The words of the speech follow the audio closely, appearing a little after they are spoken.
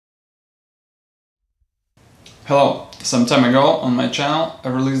Hello, some time ago on my channel I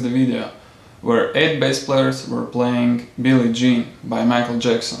released a video where 8 bass players were playing BIllie Jean by Michael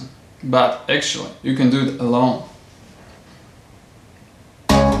Jackson, but actually you can do it alone.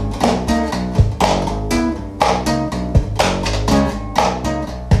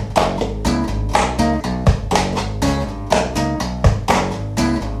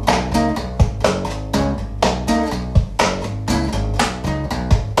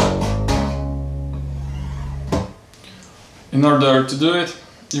 In order to do it,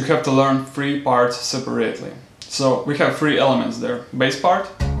 you have to learn 3 parts separately. So we have 3 elements there: bass part,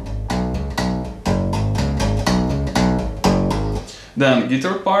 then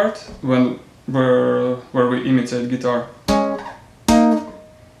guitar part, where we imitate guitar,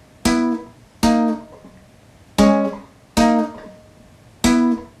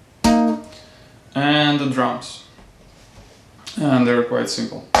 and the drums. And they're quite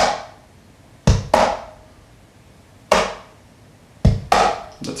simple.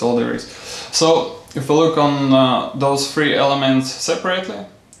 That's all there is. So if we look on those 3 elements separately,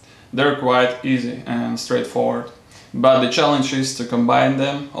 they're quite easy and straightforward. But the challenge is to combine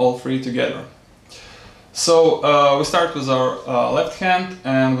them all 3 together. So we start with our left hand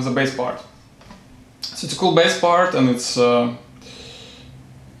and with the bass part. So it's a cool bass part, and it's the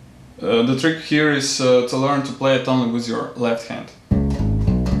trick here is to learn to play it only with your left hand.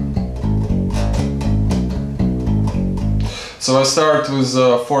 So I start with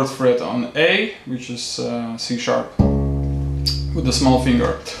 4th fret on A, which is C sharp, with the small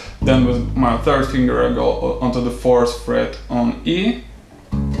finger. Then with my 3rd finger I go onto the 4th fret on E.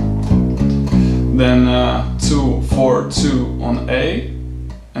 Then 2, 4, 2 on A,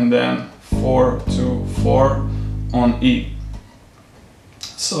 and then 4, 2, 4 on E.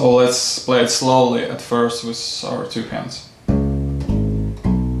 So let's play it slowly at first with our 2 hands.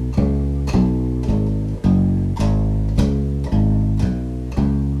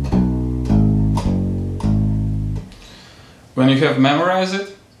 When you have memorized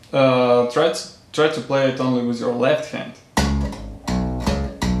it, try to play it only with your left hand.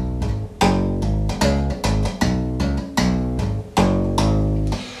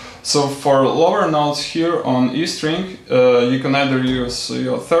 So for lower notes here on E string, you can either use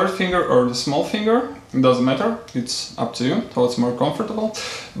your 3rd finger or the small finger. It doesn't matter, it's up to you, how it's more comfortable.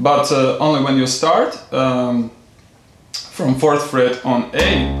 But only when you start from 4th fret on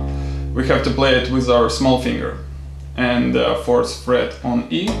A, we have to play it with our small finger. And 4th fret on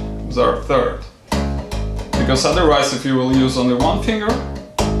E with our 3rd. Because otherwise, if you will use only 1 finger,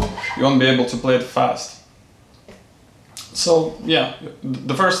 you won't be able to play it fast. So yeah,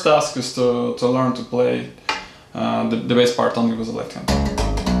 the first task is to learn to play the bass part only with the left hand.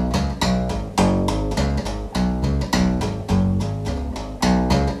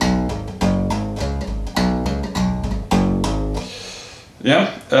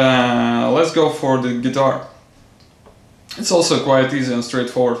 Yeah, let's go for the guitar. It's also quite easy and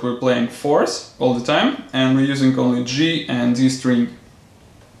straightforward. We're playing 4s all the time, and we're using only G and D string.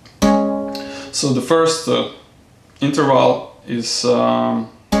 So the first interval is on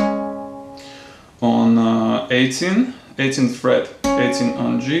 18th fret, 18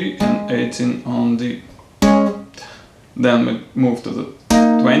 on G and 18 on D. Then we move to the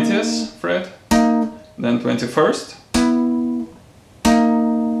 20th fret, then 21st.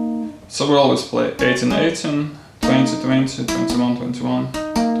 So we always play 18, 18, 20, 20, 21, 21,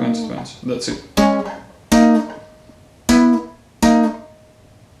 20, 20. That's it.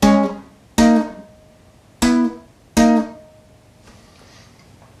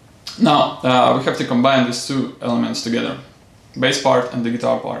 Now we have to combine these 2 elements together, bass part and the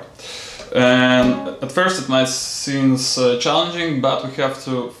guitar part. And at first it might seem challenging, but we have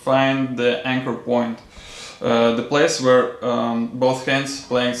to find the anchor point, the place where both hands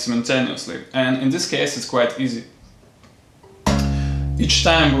playing simultaneously. And in this case it's quite easy. Each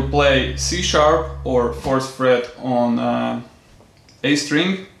time we play C sharp or 4th fret on A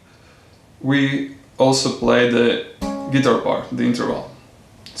string, we also play the guitar part, the interval.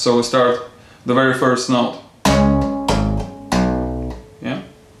 So we start the very first note, yeah,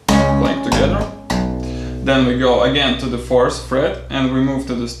 playing together. Then we go again to the 4th fret and we move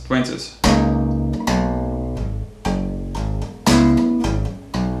to the 20th.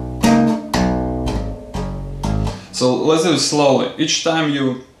 So let's do it slowly. Each time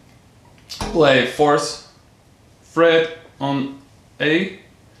you play 4th fret on A,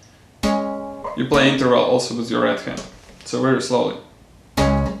 you play interval also with your right hand. So very slowly.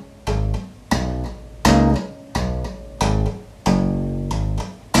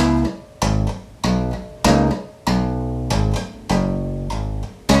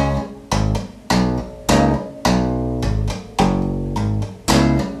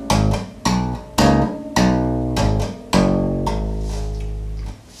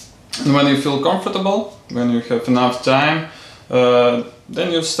 When you feel comfortable, when you have enough time,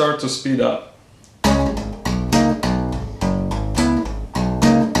 then you start to speed up.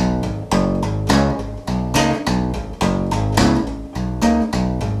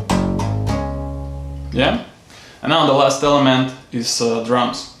 Yeah, and now the last element is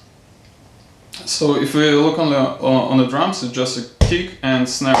drums. So if we look on the drums, it's just a kick and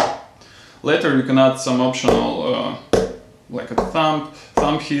snare. Later you can add some optional, like a thumb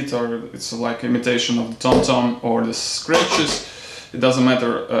hit, or it's like imitation of the tom-tom or the scratches. It doesn't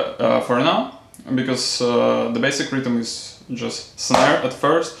matter for now, because the basic rhythm is just snare at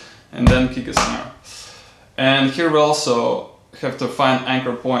first and then kick a snare. And here we also have to find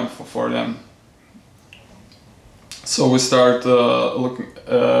anchor point for them. So we start looking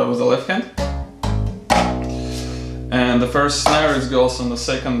with the left hand, and the first snare goes on the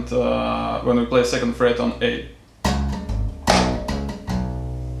second, when we play second fret on A.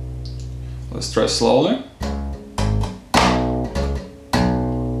 Let's try slowly.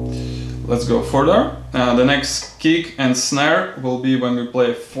 Let's go further. The next kick and snare will be when we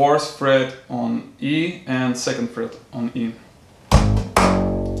play fourth fret on E and second fret on E.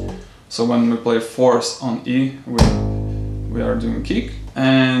 So when we play fourth on E, we are doing kick,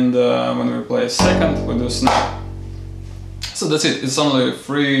 and when we play second, we do snare. So that's it. It's only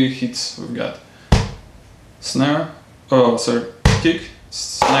 3 hits we've got. Snare, kick,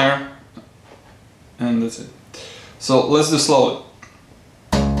 snare, and that's it. So let's do slowly.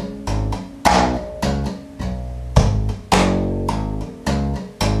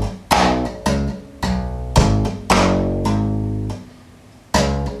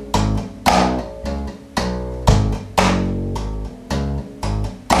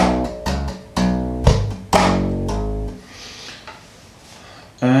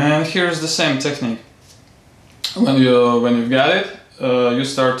 And here's the same technique. When you've got it, you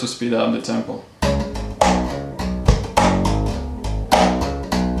start to speed up the tempo.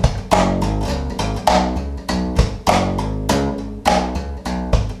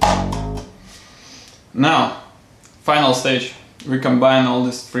 Now, final stage. We combine all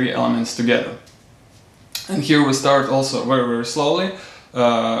these 3 elements together. And here we start also very, very slowly,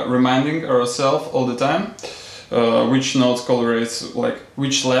 reminding ourselves all the time which note correlates, like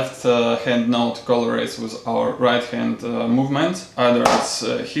which left hand note correlates with our right hand movement, either it's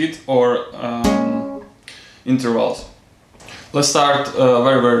hit or intervals. Let's start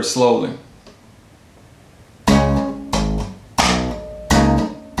very, very slowly.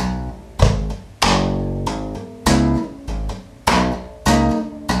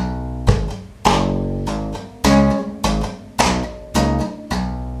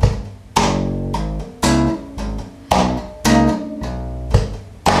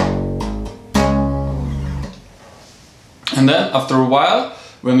 And then after a while,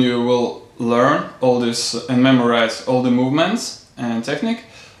 when you will learn all this and memorize all the movements and technique,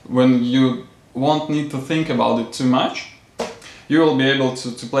 when you won't need to think about it too much, you will be able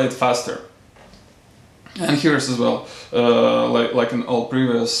to play it faster. And here's as well, like in all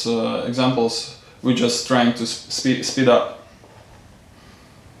previous examples, we're just trying to speed up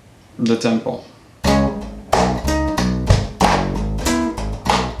the tempo.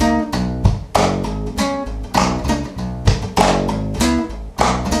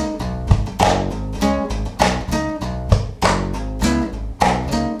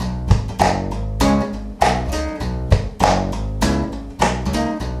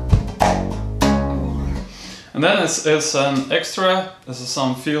 And then as an extra, as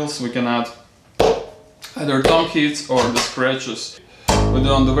some fills, we can add either tom hits or the scratches. We do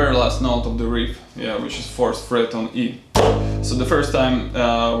on the very last note of the riff, which is 4th fret on E. So the first time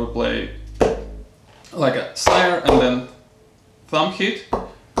we play like a snare and then thumb hit,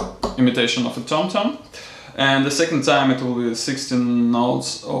 imitation of a tom-tom. And the second time it will be 16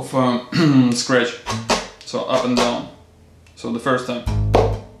 notes of scratch, so up and down. So the first time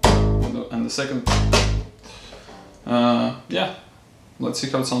and the second. Yeah, let's see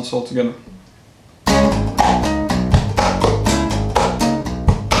how it sounds all together.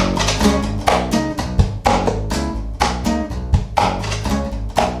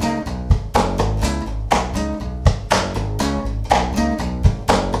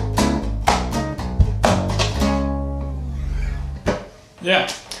 Yeah,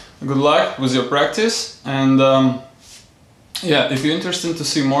 good luck with your practice, and yeah, if you're interested to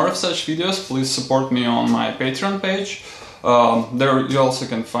see more of such videos, please support me on my Patreon page. There you also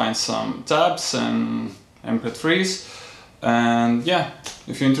can find some tabs and MP3s, and yeah,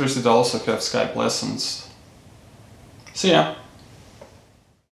 if you're interested, I also have Skype lessons. See ya!